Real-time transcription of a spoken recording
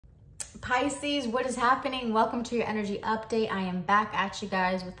Pisces, what is happening? Welcome to your energy update. I am back at you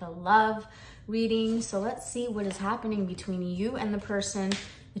guys with a love reading. So let's see what is happening between you and the person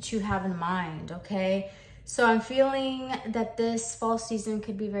that you have in mind, okay? So I'm feeling that this fall season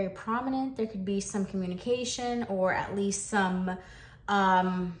could be very prominent. There could be some communication, or at least some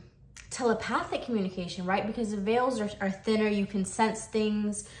telepathic communication, right? Because the veils are thinner, you can sense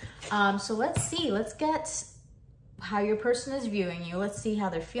things. So let's see, let's get how your person is viewing you. Let's see how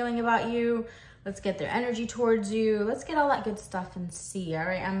they're feeling about you. Let's get their energy towards you. Let's get all that good stuff and see, all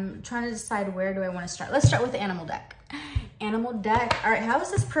right? I'm trying to decide where do I want to start. Let's start with the animal deck. Animal deck. All right, how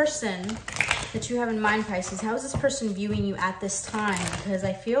is this person that you have in mind, Pisces? How is this person viewing you at this time? Because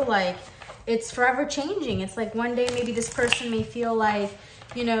I feel like it's forever changing. It's like one day maybe this person may feel like,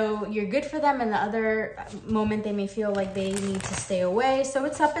 you know, you're good for them, and the other moment they may feel like they need to stay away. So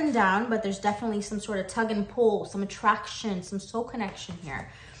it's up and down, but there's definitely some sort of tug and pull, some attraction, some soul connection here.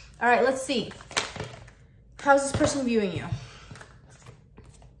 All right, let's see. How's this person viewing you?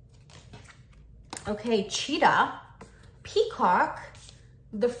 Okay, cheetah, peacock,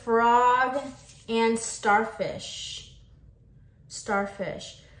 the frog, and starfish.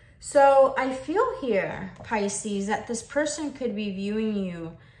 Starfish. So I feel here, Pisces, that this person could be viewing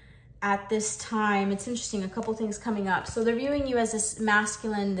you at this time. It's interesting, a couple things coming up. So they're viewing you as this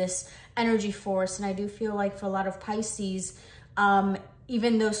masculine, this energy force. And I do feel like for a lot of Pisces,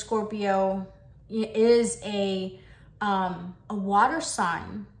 even though Scorpio is a water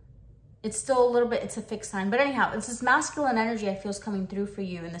sign, it's still a little bit, it's a fixed sign. But anyhow, it's this masculine energy I feel is coming through for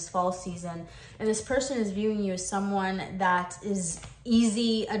you in this fall season. And this person is viewing you as someone that is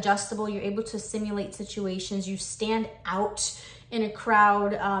easy, adjustable. You're able to simulate situations. You stand out in a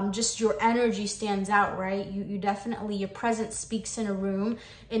crowd. Just your energy stands out, right? You definitely, your presence speaks in a room.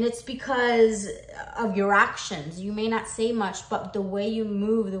 And it's because of your actions. You may not say much, but the way you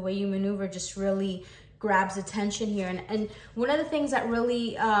move, the way you maneuver just really grabs attention here. And one of the things that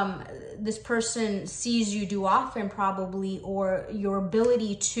really this person sees you do often probably, or your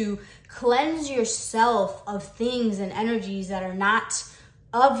ability to cleanse yourself of things and energies that are not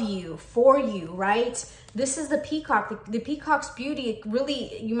of you, for you, right? This is the peacock. The peacock's beauty,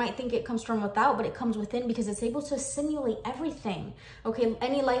 really, you might think it comes from without, but it comes within, because it's able to simulate everything, okay?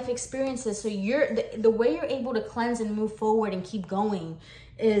 Any life experiences. So the way you're able to cleanse and move forward and keep going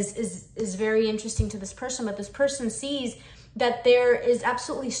is very interesting to this person. But this person sees that there is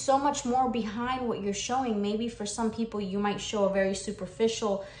absolutely so much more behind what you're showing. Maybe for some people, you might show a very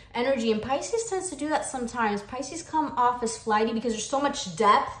superficial energy, and Pisces tends to do that sometimes. Pisces come off as flighty because there's so much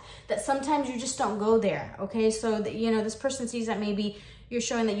depth that sometimes you just don't go there, okay? So, you know, this person sees that maybe you're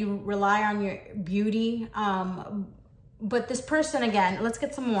showing that you rely on your beauty. But this person, again, let's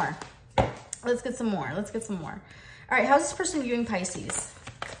get some more. Let's get some more. Let's get some more. All right, how's this person viewing Pisces?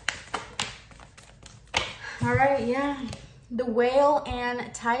 All right, yeah. The whale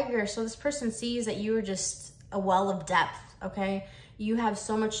and tiger. So this person sees that you are just a well of depth, okay? You have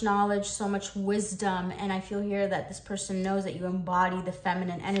so much knowledge, so much wisdom. And I feel here that this person knows that you embody the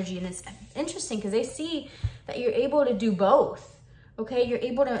feminine energy. And it's interesting because they see that you're able to do both, okay? You're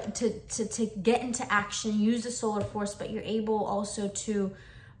able to get into action, use the solar force, but you're able also to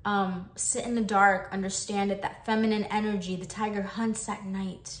sit in the dark, understand it, that feminine energy. The tiger hunts at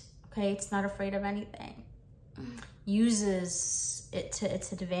night, okay? It's not afraid of anything. Uses it to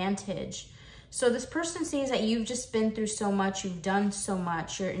its advantage. So this person sees that you've just been through so much, you've done so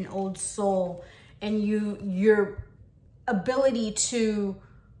much, you're an old soul, and your ability to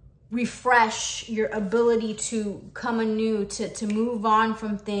refresh, your ability to come anew, to move on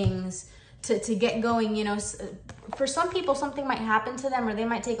from things, to get going. You know, for some people, something might happen to them, or they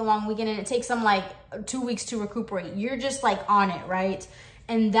might take a long weekend and it takes them like 2 weeks to recuperate. You're just like on it, right?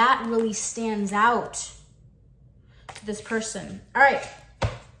 And that really stands out to this person. All right,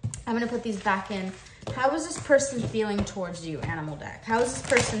 I'm gonna put these back in. How is this person feeling towards you, animal deck? How is this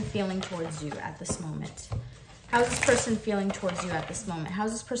person feeling towards you at this moment? How is this person feeling towards you at this moment? How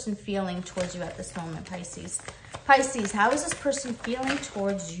is this person feeling towards you at this moment, Pisces? Pisces, how is this person feeling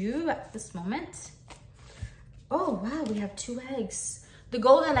towards you at this moment? Oh, wow, we have 2 eggs. The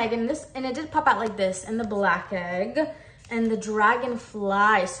golden egg, and it did pop out like this, and the black egg, and the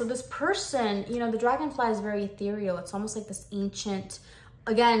dragonfly. So this person, you know, the dragonfly is very ethereal. It's almost like this ancient,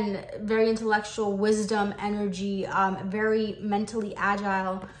 again, very intellectual wisdom energy, very mentally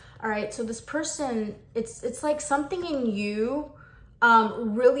agile. All right, so this person, it's like something in you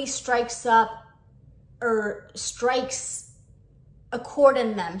really strikes up, or strikes a chord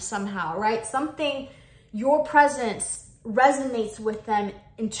in them somehow, right? Something, your presence resonates with them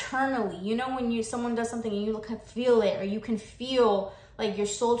internally. You know, when someone does something and you feel it, or you can feel like your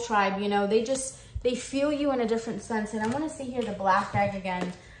soul tribe, you know, they feel you in a different sense. And I want to see here the black egg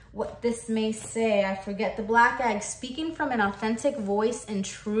again, what this may say. I forget. The black egg, speaking from an authentic voice and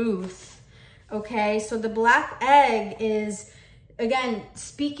truth. Okay, so the black egg is, again,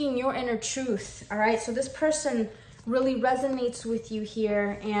 speaking your inner truth. All right, so this person really resonates with you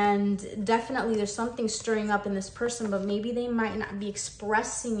here, and definitely there's something stirring up in this person, but maybe they might not be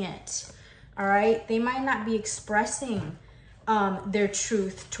expressing it. All right, they might not be expressing their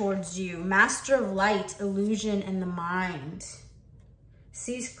truth towards you. Master of light, illusion, and the mind.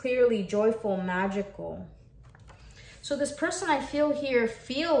 Sees clearly, joyful, magical. So this person, I feel here,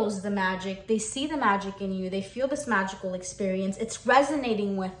 feels the magic. They see the magic in you. They feel this magical experience. It's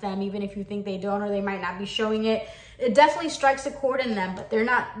resonating with them, even if you think they don't, or they might not be showing it. It definitely strikes a chord in them, but they're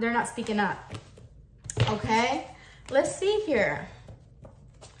not speaking up. Okay, let's see here.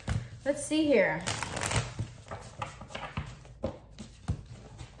 Let's see here.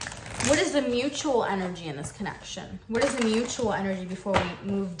 What is the mutual energy in this connection? What is the mutual energy before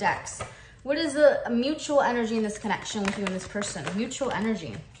we move decks? What is the mutual energy in this connection with you and this person? Mutual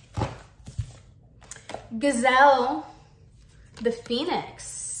energy. Gazelle, the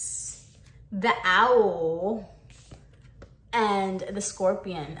phoenix, the owl, and the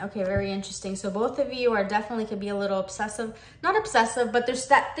scorpion. Okay, very interesting. So both of you are definitely could be a little obsessive. Not obsessive, but there's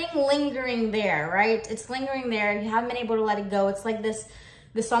that thing lingering there, right? It's lingering there. You haven't been able to let it go. It's like this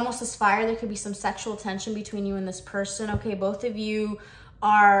almost this fire. There could be some sexual tension between you and this person. Okay, both of you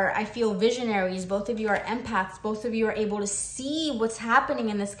are, I feel, visionaries. Both of you are empaths. Both of you are able to see what's happening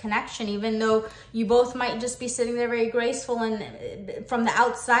in this connection, even though you both might just be sitting there very graceful, and from the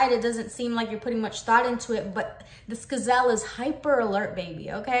outside it doesn't seem like you're putting much thought into it, but this gazelle is hyper alert,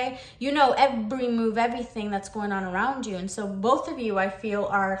 baby. Okay, you know every move, everything that's going on around you. And so both of you, I feel,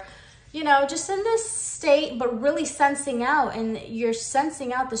 are, you know, just in this state, but really sensing out, and you're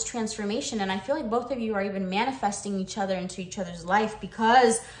sensing out this transformation. And I feel like both of you are even manifesting each other into each other's life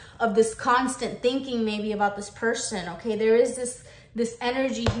because of this constant thinking maybe about this person. Okay, there is this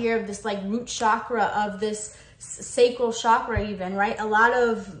energy here of this like root chakra, of this sacral chakra even, right? A lot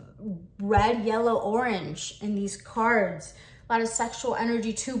of red, yellow, orange in these cards. A lot of sexual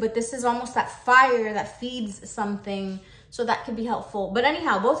energy too, but this is almost that fire that feeds something. So that could be helpful. But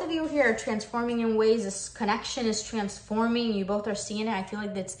anyhow, both of you here are transforming in ways. This connection is transforming. You both are seeing it. I feel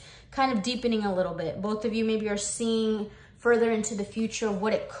like that's kind of deepening a little bit. Both of you maybe are seeing further into the future of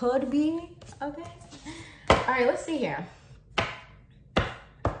what it could be. Okay. All right, let's see here.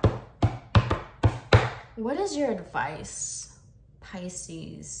 What is your advice,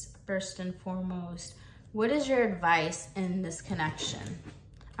 Pisces, first and foremost? What is your advice in this connection?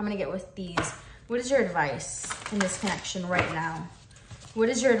 I'm going to get with these. What is your advice in this connection right now? What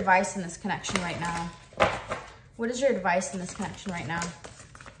is your advice in this connection right now? What is your advice in this connection right now?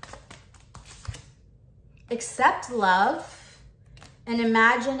 Accept love and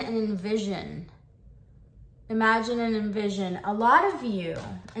imagine and envision. Imagine and envision. A lot of you,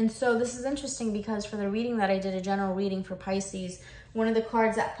 and so this is interesting because for the reading that I did, a general reading for Pisces, one of the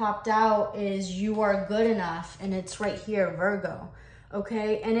cards that popped out is you are good enough, and it's right here, Virgo.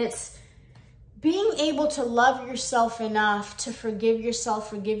 Okay, and it's being able to love yourself enough to forgive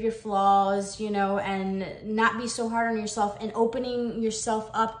yourself, forgive your flaws, you know, and not be so hard on yourself, and opening yourself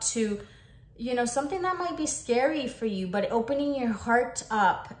up to, you know, something that might be scary for you, but opening your heart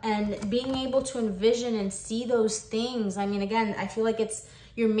up and being able to envision and see those things. I mean, again, I feel like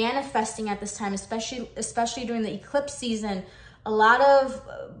you're manifesting at this time, especially during the eclipse season. A lot of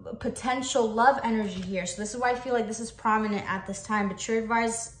potential love energy here. So this is why I feel like this is prominent at this time. But your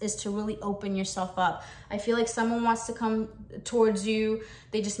advice is to really open yourself up. I feel like someone wants to come towards you.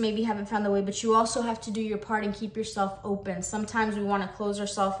 They just maybe haven't found the way. But you also have to do your part and keep yourself open. Sometimes we want to close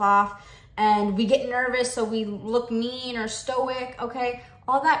ourselves off and we get nervous, so we look mean or stoic. Okay,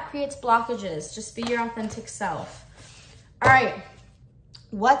 all that creates blockages. Just be your authentic self. All right.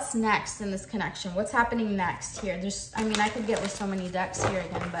 What's next in this connection? What's happening next here? I mean, I could get with so many decks here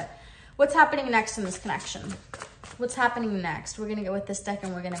again, but what's happening next in this connection? What's happening next? We're going to get with this deck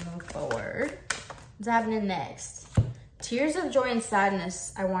and we're going to move forward. What's happening next? Tears of joy and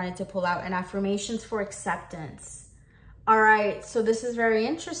sadness I wanted to pull out, and affirmations for acceptance. All right, so this is very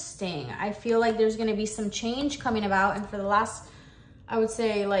interesting. I feel like there's going to be some change coming about, and for the last, I would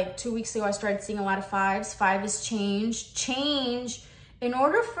say like 2 weeks ago, I started seeing a lot of fives. 5 is change. Change. In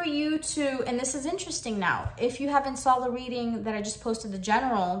order for you to, and this is interesting now, if you haven't saw the reading that I just posted, the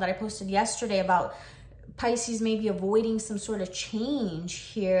general that I posted yesterday about Pisces maybe avoiding some sort of change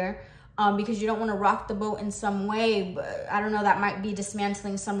here, because you don't want to rock the boat in some way. But I don't know, that might be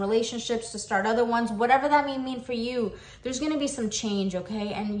dismantling some relationships to start other ones. Whatever that may mean for you, there's going to be some change,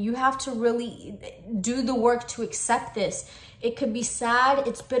 okay? And you have to really do the work to accept this. It could be sad.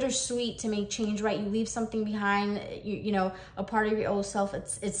 It's bittersweet to make change, right? You leave something behind, you know, a part of your old self.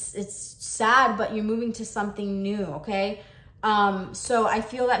 It's sad, but you're moving to something new, okay? So I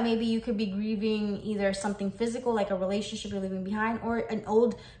feel that maybe you could be grieving either something physical, like a relationship you're leaving behind, or an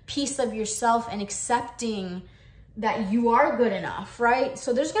old piece of yourself, and accepting that you are good enough, right?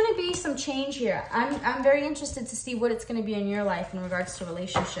 So there's going to be some change here. I'm very interested to see what it's going to be in your life in regards to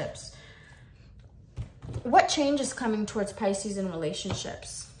relationships. What change is coming towards Pisces in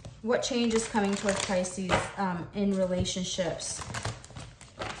relationships? What change is coming towards Pisces in relationships?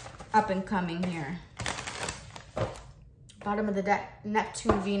 Up and coming here. Bottom of the deck,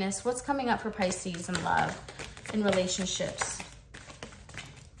 Neptune, Venus. What's coming up for Pisces in love, in relationships?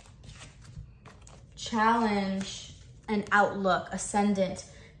 Challenge and outlook, Ascendant.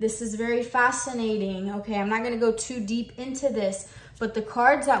 This is very fascinating, okay? I'm not going to go too deep into this, but the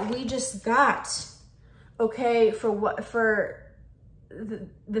cards that we just got, okay, for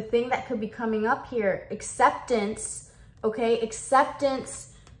the thing that could be coming up here, acceptance, okay? Acceptance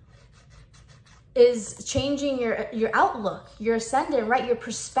is changing your outlook, your ascendant, right? Your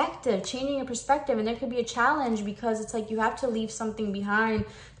perspective, changing your perspective. And there could be a challenge because it's like you have to leave something behind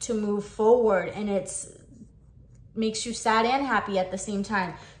to move forward, and it's makes you sad and happy at the same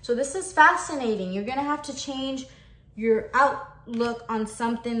time. So this is fascinating. You're gonna have to change your outlook on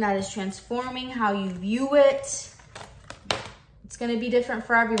something that is transforming how you view it. It's gonna be different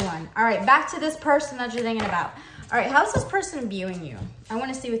for everyone. All right, back to this person that you're thinking about. All right, how's this person viewing you? I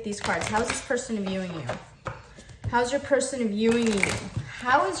want to see with these cards. How's this person viewing you? How's your person viewing you?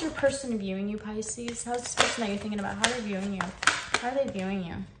 How is your person viewing you, Pisces? How's this person that you're thinking about? How are they viewing you? How are they viewing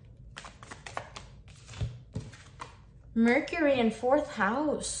you? Mercury in 4th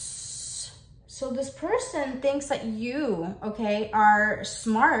house. So this person thinks that you, okay, are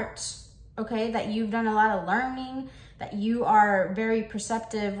smart, okay, that you've done a lot of learning, that you are very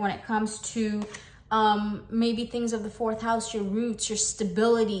perceptive when it comes to maybe things of the 4th house, your roots, your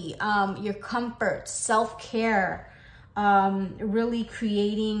stability, your comfort, self-care, really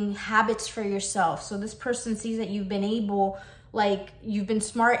creating habits for yourself. So this person sees that you've been able, like you've been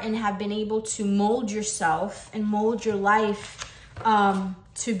smart and have been able to mold yourself and mold your life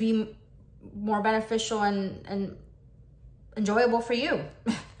to be more beneficial and enjoyable for you.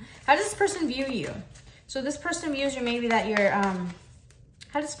 How does this person view you? So this person views you maybe that you're,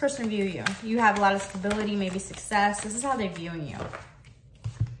 how does this person view you? You have a lot of stability, maybe success. This is how they're viewing you.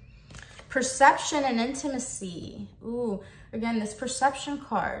 Perception and intimacy. Ooh, again, this perception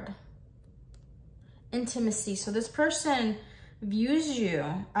card. Intimacy. So this person views you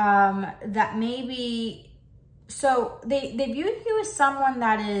that maybe, so they view you as someone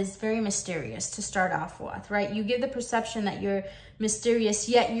that is very mysterious to start off with, right? You give the perception that you're mysterious,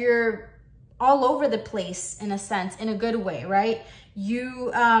 yet you're all over the place in a sense, in a good way, right?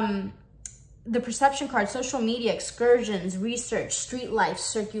 You, the perception card, social media, excursions, research, street life,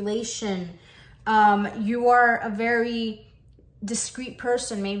 circulation. You are a very discreet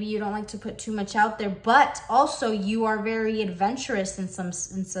person. Maybe you don't like to put too much out there, but also you are very adventurous in some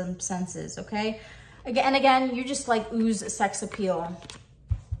senses, okay? Again, you just like ooze sex appeal,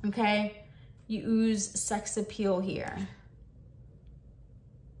 okay? You ooze sex appeal here.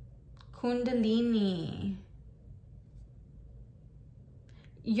 Kundalini.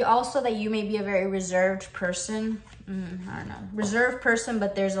 You also that you may be a very reserved person. I don't know, reserved person,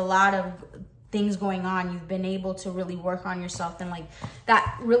 but there's a lot of things going on. You've been able to really work on yourself, and like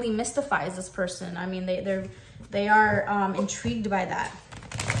that really mystifies this person. I mean, they are intrigued by that.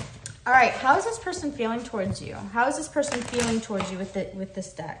 All right, how is this person feeling towards you? How is this person feeling towards you with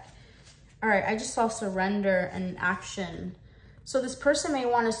this deck? All right, I just saw surrender and action. So this person may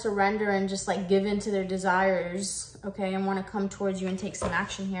want to surrender and just like give in to their desires, okay, and want to come towards you and take some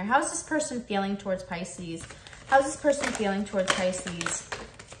action here. How's this person feeling towards Pisces? How's this person feeling towards Pisces?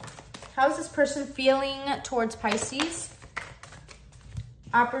 How's this person feeling towards Pisces?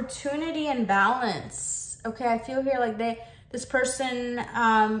 Opportunity and balance. Okay, I feel here like this person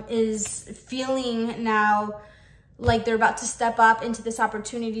is feeling now like they're about to step up into this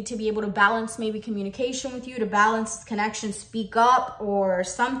opportunity to be able to balance maybe communication with you, to balance connection, speak up or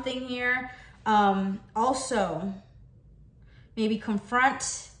something here. Also, maybe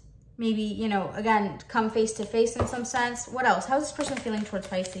confront, maybe, you know, again, come face to face in some sense. What else? How's this person feeling towards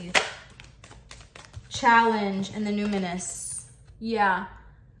Pisces? Challenge and the numinous. Yeah,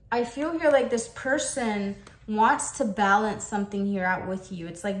 I feel here like this person wants to balance something here out with you.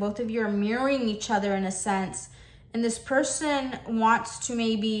 It's like both of you are mirroring each other in a sense. And this person wants to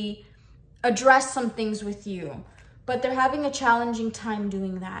maybe address some things with you, but they're having a challenging time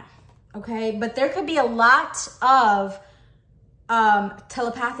doing that, okay? But there could be a lot of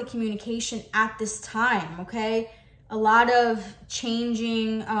telepathic communication at this time, okay? A lot of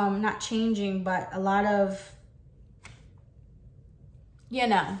changing, not changing, but a lot of, you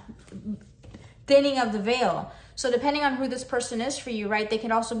know, thinning of the veil. So depending on who this person is for you, right, they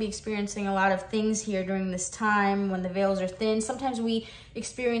could also be experiencing a lot of things here during this time when the veils are thin. Sometimes we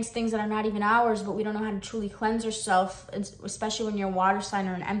experience things that are not even ours, but we don't know how to truly cleanse ourselves, especially when you're a water sign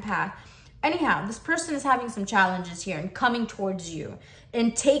or an empath. Anyhow, this person is having some challenges here and coming towards you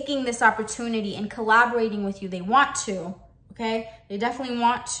and taking this opportunity and collaborating with you. They want to, okay? They definitely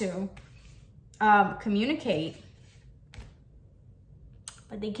want to communicate,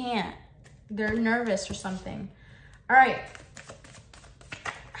 but they can't. They're nervous or something. All right.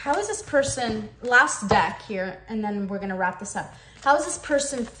 How is this person, last deck here, and then we're going to wrap this up. How is this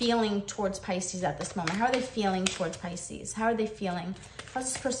person feeling towards Pisces at this moment? How are they feeling towards Pisces? How are they feeling?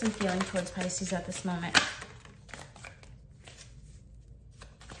 How's this person feeling towards Pisces at this moment?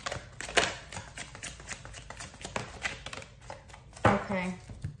 Okay.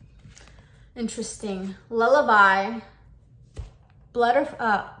 Interesting. Lullaby.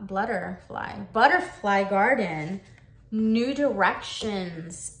 Butterfly garden, new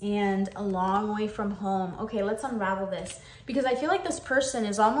directions, and a long way from home. Okay, let's unravel this because I feel like this person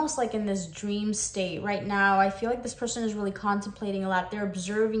is almost like in this dream state right now. I feel like this person is really contemplating a lot. They're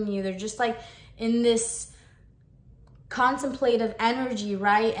observing you. They're just like in this contemplative energy,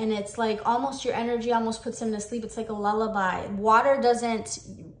 right? And it's like almost your energy almost puts them to sleep. It's like a lullaby. Water doesn't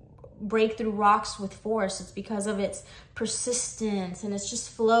break through rocks with force. It's because of its persistence and it's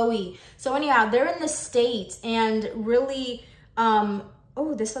just flowy. So anyhow, they're in this state and really,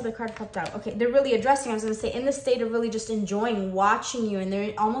 oh, this other card popped out. Okay, they're really addressing, I was going to say, in this state of really just enjoying watching you, and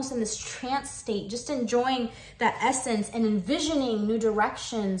they're almost in this trance state, just enjoying that essence and envisioning new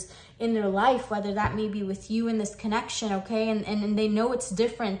directions in their life, whether that may be with you in this connection, okay? And they know it's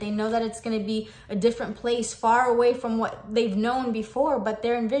different. They know that it's going to be a different place, far away from what they've known before, but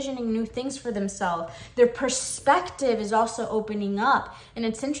they're envisioning new things for themselves. Their perspective is also opening up. And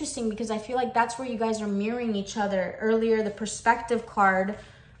it's interesting because I feel like that's where you guys are mirroring each other. Earlier, the perspective card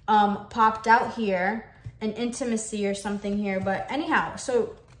popped out here, an intimacy or something here. But anyhow,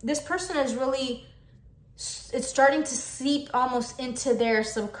 so this person is really, it's starting to seep almost into their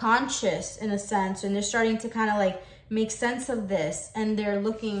subconscious in a sense, and they're starting to kind of like make sense of this, and they're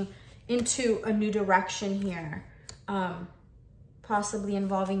looking into a new direction here, possibly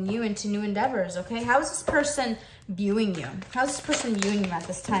involving you into new endeavors, okay? How is this person viewing you? How's this person viewing you at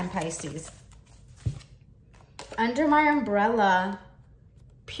this time, Pisces? Under my umbrella,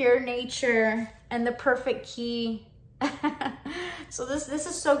 pure nature, and the perfect key. So this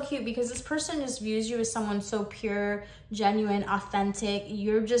is so cute because this person just views you as someone so pure, genuine, authentic.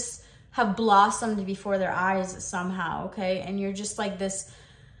 You're just have blossomed before their eyes somehow, okay? And you're just like this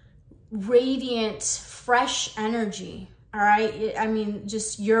radiant, fresh energy, all right? I mean,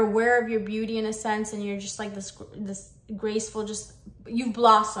 just you're aware of your beauty in a sense, and you're just like this graceful, just you've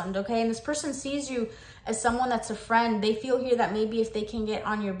blossomed, okay? And this person sees you as someone that's a friend. They feel here that maybe if they can get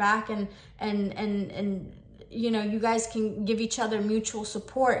on your back and you know, you guys can give each other mutual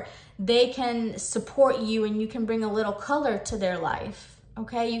support, they can support you, and you can bring a little color to their life,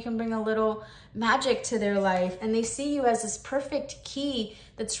 okay? You can bring a little magic to their life, and they see you as this perfect key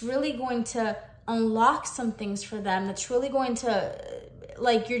that's really going to unlock some things for them, that's really going to,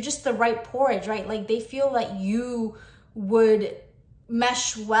 like, you're just the right porridge, right? Like, they feel that you would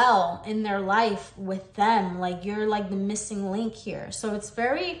mesh well in their life with them. Like, you're like the missing link here. So it's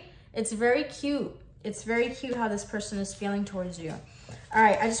very cute. It's very cute how this person is feeling towards you. All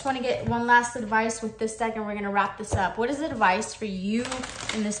right, I just want to get one last advice with this deck, and we're going to wrap this up. What is advice for you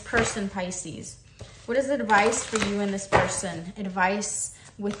in this person, Pisces? What is advice for you in this person? Advice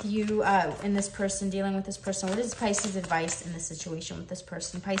with you in this person, dealing with this person. What is Pisces' advice in this situation with this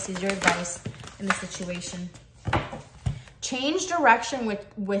person? Pisces, your advice in this situation. Change direction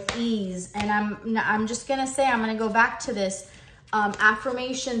with ease. And I'm just going to say, I'm going to go back to this.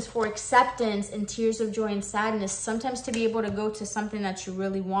 Affirmations for acceptance and tears of joy and sadness. Sometimes to be able to go to something that you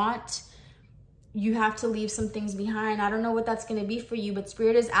really want, you have to leave some things behind. I don't know what that's going to be for you, but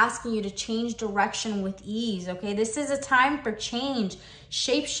Spirit is asking you to change direction with ease, okay? This is a time for change,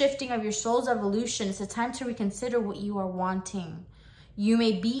 shape-shifting of your soul's evolution. It's a time to reconsider what you are wanting. You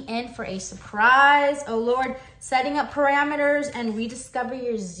may be in for a surprise. Oh, Lord, setting up parameters and rediscover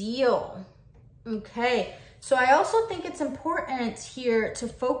your zeal. Okay. So I also think it's important here to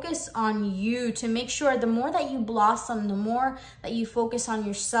focus on you, to make sure the more that you blossom, the more that you focus on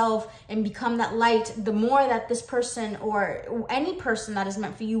yourself and become that light, the more that this person or any person that is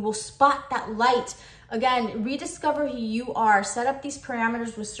meant for you will spot that light. Again, rediscover who you are. Set up these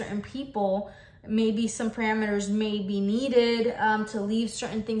parameters with certain people. Maybe some parameters may be needed to leave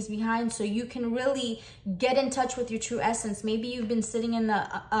certain things behind so you can really get in touch with your true essence. Maybe you've been sitting in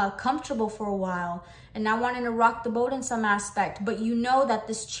the comfortable for a while and now wanting to rock the boat in some aspect, but you know that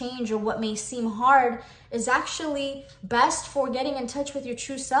this change or what may seem hard is actually best for getting in touch with your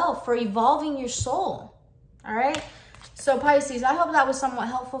true self, for evolving your soul. All right. So Pisces, I hope that was somewhat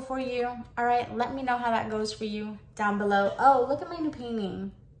helpful for you. All right. Let me know how that goes for you down below. Oh, look at my new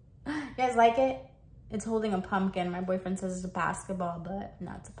painting. You guys like it? It's holding a pumpkin. My boyfriend says it's a basketball, but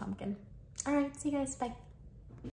no, it's a pumpkin. All right, see you guys. Bye.